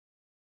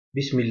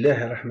بسم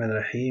الله الرحمن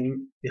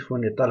الرحيم.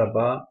 إخواني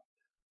الطلبة،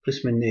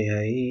 قسم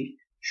النهائي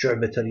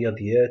شعبة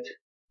الرياضيات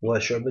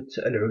وشعبة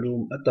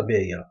العلوم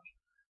الطبيعية،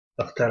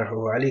 أقترح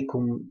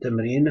عليكم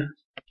تمرين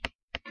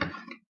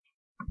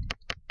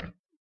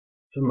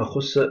ثم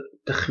خص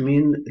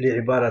تخمين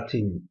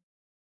لعبارة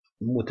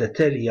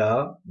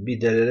متتالية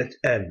بدلالة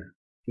أن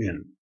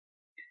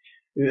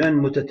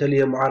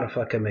متتالية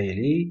معرفة كما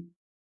يلي: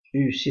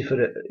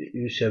 صفر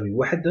يساوي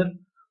 1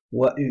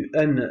 و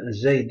أن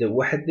زائد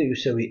 1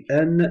 يساوي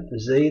أن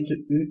زائد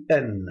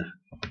أن.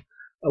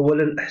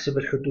 أولا أحسب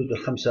الحدود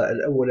الخمسة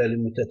الأولى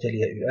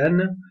للمتتالية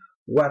أن،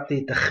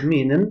 وأعطي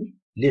تخمينا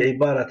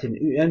لعبارة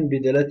أن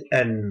بدلالة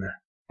أن.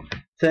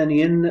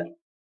 ثانيا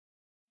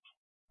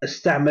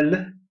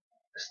استعمل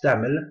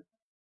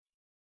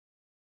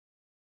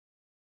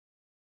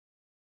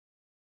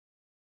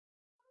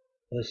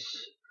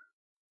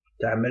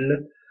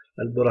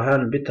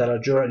البرهان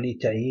بالتراجع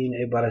لتعيين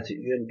عبارة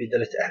أن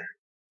بدلالة أن.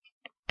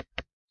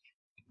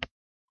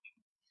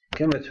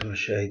 كما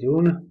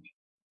تشاهدون،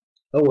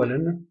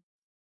 أولا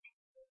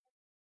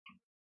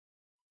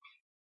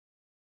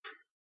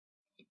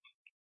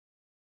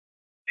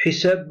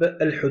حساب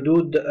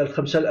الحدود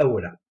الخمسة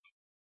الأولى.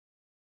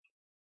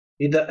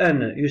 إذا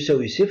أن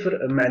يساوي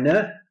 0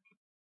 معناه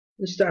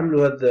نستعمل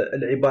هذه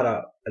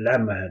العبارة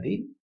العامة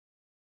هذه: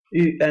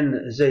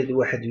 أن زائد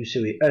 1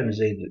 يساوي أن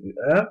زائد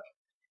أ.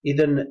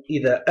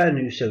 إذا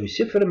أن يساوي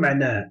 0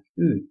 معناه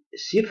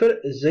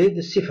 0 زائد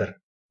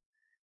 0.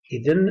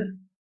 إذن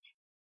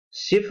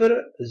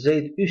 0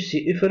 زائد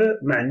 0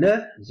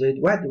 معناه زائد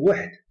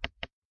 1.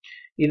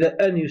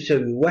 إذا أن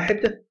يساوي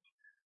 1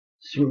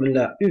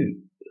 سمينا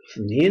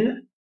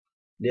 2،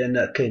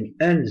 لأن كاين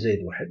أن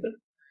زائد 1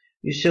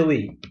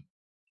 يساوي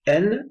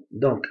أن،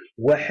 دونك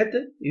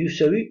 1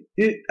 يساوي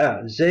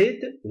أ زائد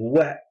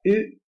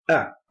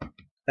أ،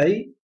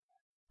 أي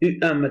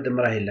أ مادام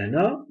راهي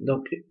لهنا،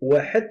 دونك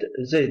 1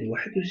 زائد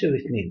 1 يساوي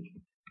 2.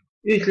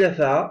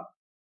 3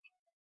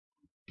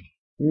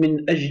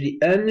 من أجل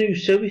أن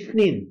يساوي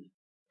 2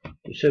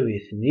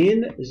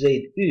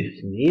 زائد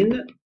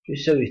 2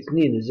 يساوي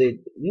 2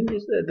 زائد 2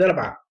 يساوي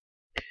 4.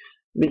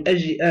 من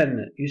أجل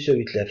أن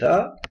يساوي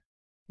 3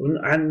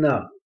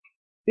 عندنا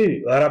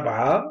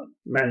 4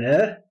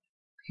 معناه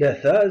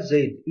 3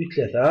 زائد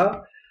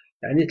 3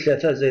 يعني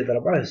 3 زائد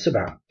 4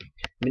 7.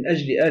 من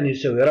أجل أن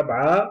يساوي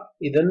 4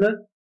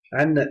 إذن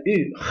عندنا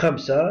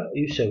 5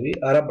 يساوي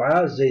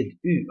 4 زائد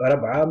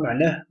 4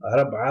 معناه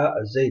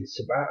 4 زائد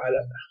 7 على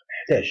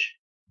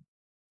 11.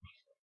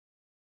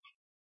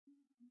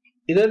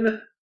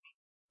 إذن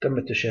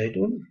كما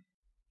تشاهدون،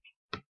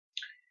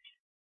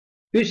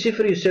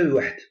 صفر يساوي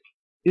 1،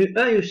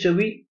 أ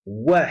يساوي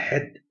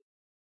 1،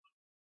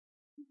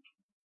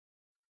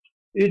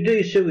 2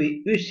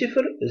 يساوي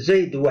 0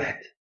 زائد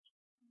 1،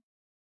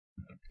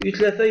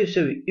 3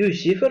 يساوي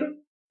 0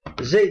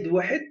 زائد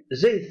 1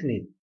 زائد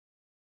 2،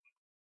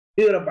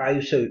 4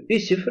 يساوي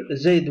 0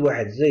 زائد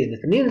 1 زائد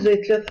 2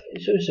 زائد 3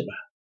 يساوي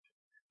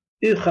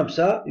 7،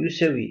 5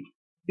 يساوي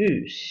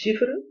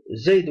 0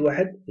 زائد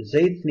 1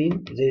 زائد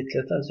 2 زائد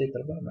 3 زائد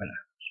 4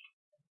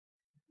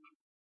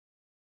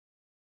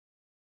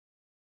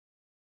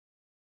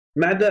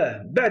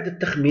 معناها. بعد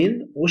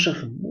التخمين واش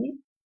نخممو؟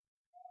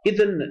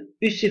 إذن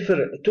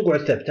 0 تقعد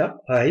ثابتة،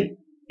 هاي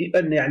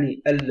أن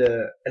يعني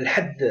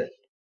الحد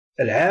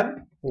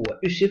العام هو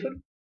 0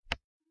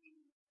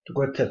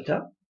 تقعد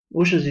ثابتة.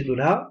 واش نزيدو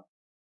لها؟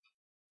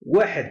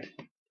 1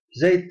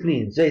 زائد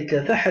 2 زائد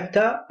 3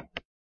 حتى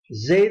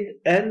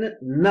زائد أن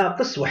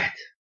ناقص 1،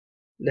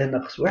 له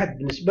ناقص 1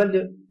 بالنسبة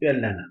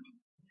لهنا.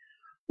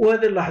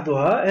 وهذه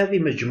نلاحظوها، هذه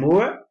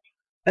مجموع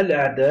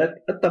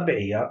الأعداد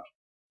الطبيعية،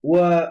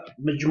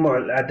 ومجموع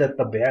الأعداد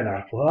الطبيعية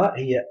نعرفوها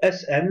هي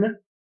SN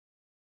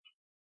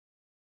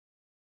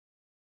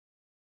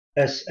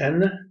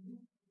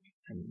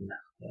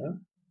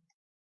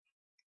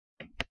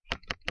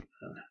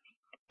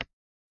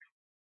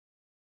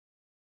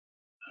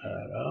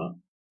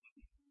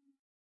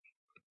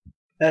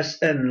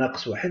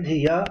ناقص 1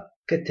 هي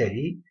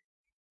كالتالي: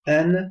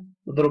 أن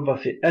مضروبة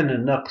في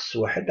أن ناقص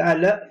 1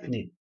 على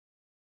 2.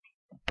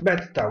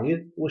 بعد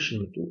التعويض واش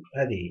نمدو؟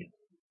 هذه هي.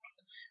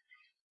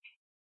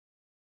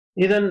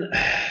 إذن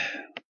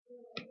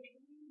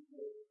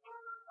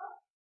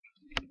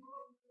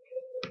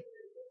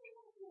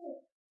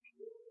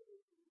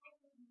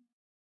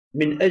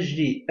من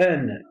أجل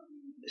أن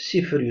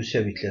 0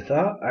 يساوي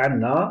 3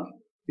 عندنا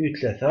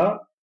 3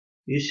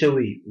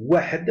 يساوي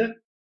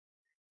 1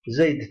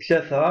 زائد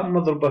 3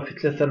 مضروبة في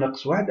 3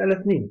 ناقص 1 على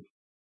 2،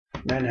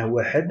 معناها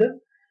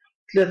 1.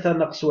 3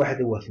 ناقص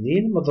 1 هو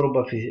 2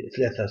 مضروبة في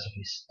 3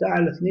 صفي 6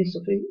 على 2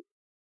 صفي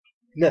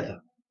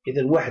 3.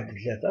 إذن 1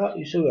 3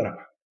 يساوي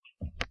 4.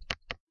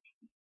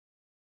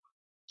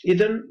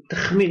 إذن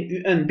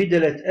تخمين أن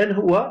بدلالة أن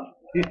هو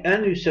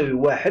أن يساوي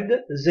 1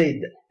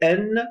 زائد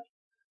أن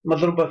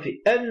مضروبة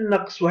في أن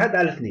ناقص 1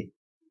 على 2.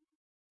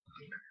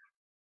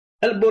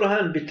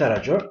 البرهان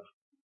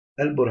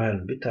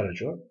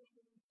بالتراجع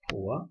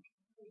هو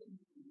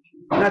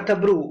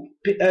نعتبره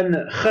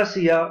بأن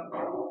خاصية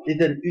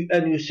إذا يو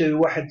أن يساوي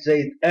 1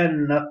 زائد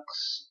أن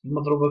ناقص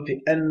مضروبة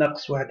في أن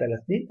ناقص 1 على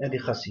 2. هذه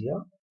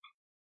خاصية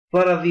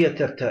فرضية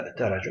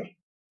تراجع.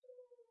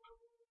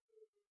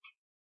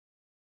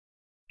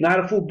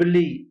 نعرفوا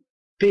باللي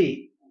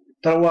بي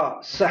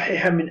 3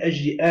 صحيحة من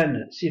أجل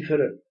أن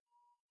 0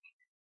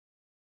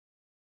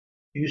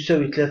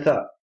 يساوي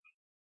 3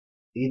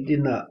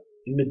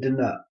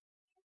 يمدنا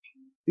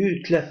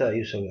يو 3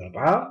 يساوي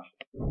 4.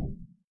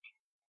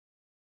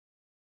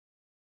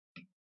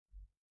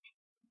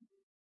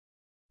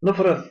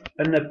 نفرض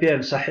أن بي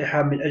أن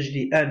صحيحة من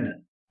أجل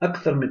أن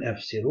أكثر من اف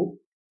 0.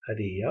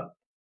 هذه هي.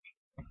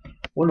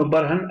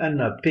 ونبرهن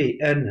أن بي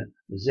أن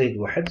زائد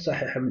 1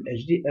 صحيحة من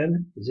أجل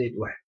أن زائد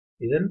 1.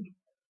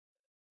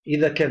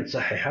 إذا كانت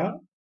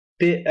صحيحة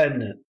بي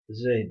أن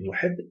زائد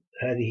 1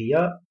 هذه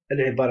هي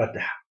العبارة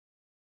تاعها.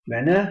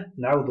 معناه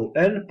نعوض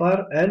أن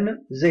بار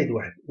أن زائد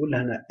 1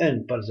 ولا هنا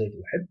أن بار زائد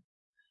 1.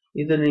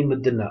 إذا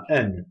يمدلنا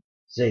أن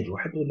زائد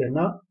 1 ولا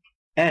هنا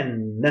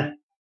أن.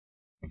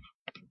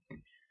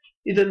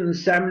 إذا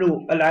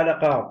نستعملوا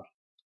العلاقة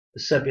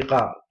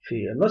السابقة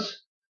في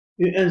النص.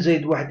 يو أن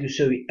زائد 1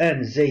 يساوي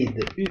أن زائد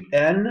يو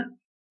أن.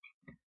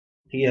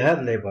 هي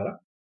هذه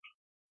العبارة.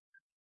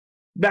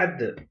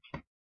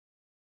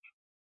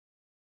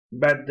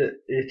 بعد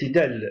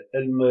اعتدال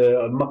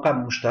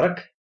المقام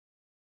المشترك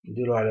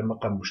نديرو على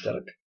مقام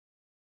مشترك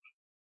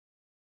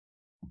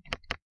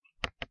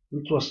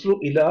نتوصلوا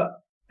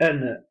إلى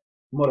أن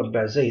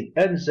مربع زائد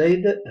أن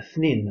زائد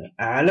 2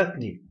 على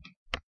 2.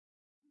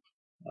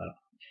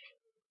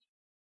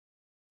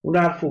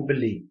 ونعرفوا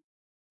باللي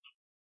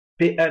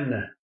بي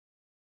أن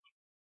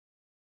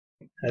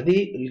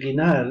هذه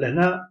لقيناها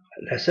لهنا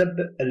على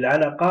حسب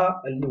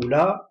العلاقة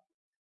الأولى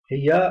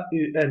هي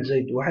يو أن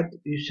زائد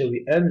 1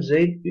 يساوي أن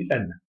زائد يو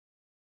أن.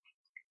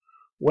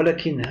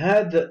 ولكن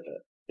هذا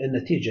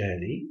النتيجة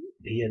هذه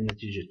هي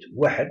نتيجة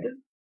 1.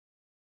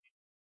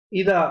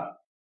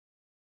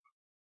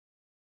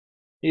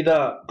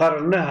 إذا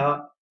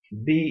قارناها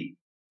بهذه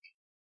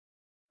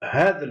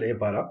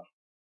العبارة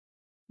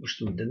واش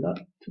تمدلنا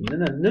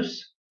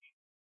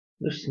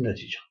نفس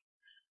النتيجة.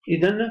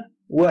 إذا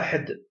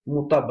 1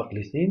 مطابق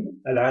ل2.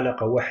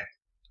 العلاقة 1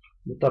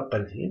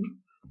 مطابقة ل2.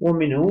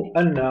 ومنه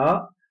أن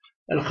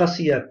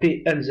الخاصية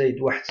بي أن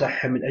زائد 1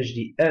 صحيحة من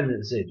أجل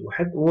أن زائد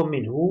 1.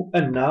 ومنه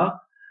أن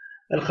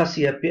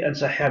الخاصية بي أن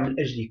صحيحة من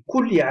أجل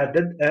كل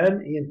عدد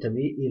أن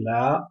ينتمي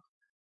إلى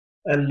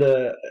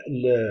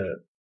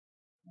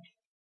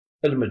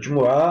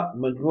مجموعة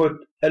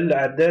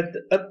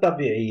الأعداد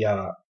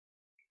الطبيعية.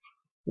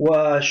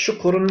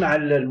 وشكرا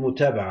على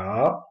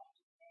المتابعة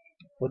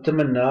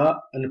وأتمنى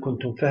أن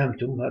كنتم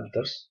فهمتم هذا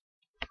الدرس.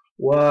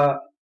 ومن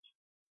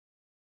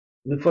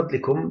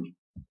فضلكم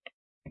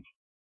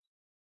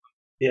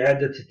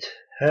إعادة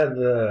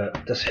هذا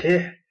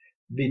التصحيح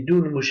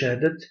بدون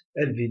مشاهدة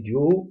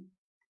الفيديو.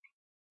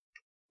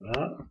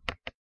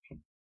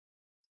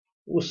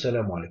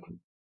 والسلام عليكم.